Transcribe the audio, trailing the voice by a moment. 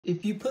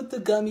If you put the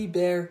gummy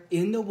bear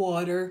in the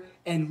water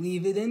and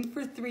leave it in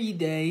for 3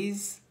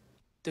 days,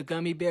 the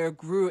gummy bear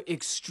grew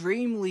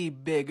extremely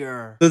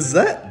bigger. Does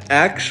that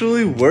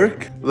actually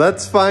work?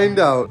 Let's find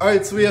out. All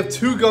right, so we have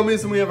 2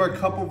 gummies and we have our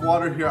cup of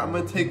water here. I'm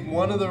gonna take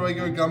one of the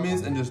regular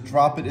gummies and just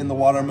drop it in the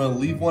water. I'm gonna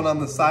leave one on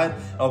the side.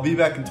 I'll be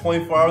back in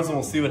 24 hours and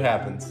we'll see what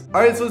happens.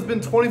 All right, so it's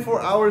been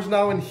 24 hours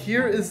now and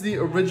here is the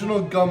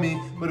original gummy.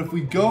 But if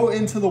we go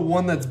into the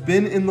one that's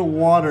been in the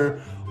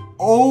water,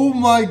 oh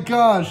my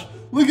gosh,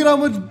 look at how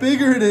much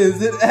bigger it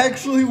is. It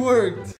actually worked.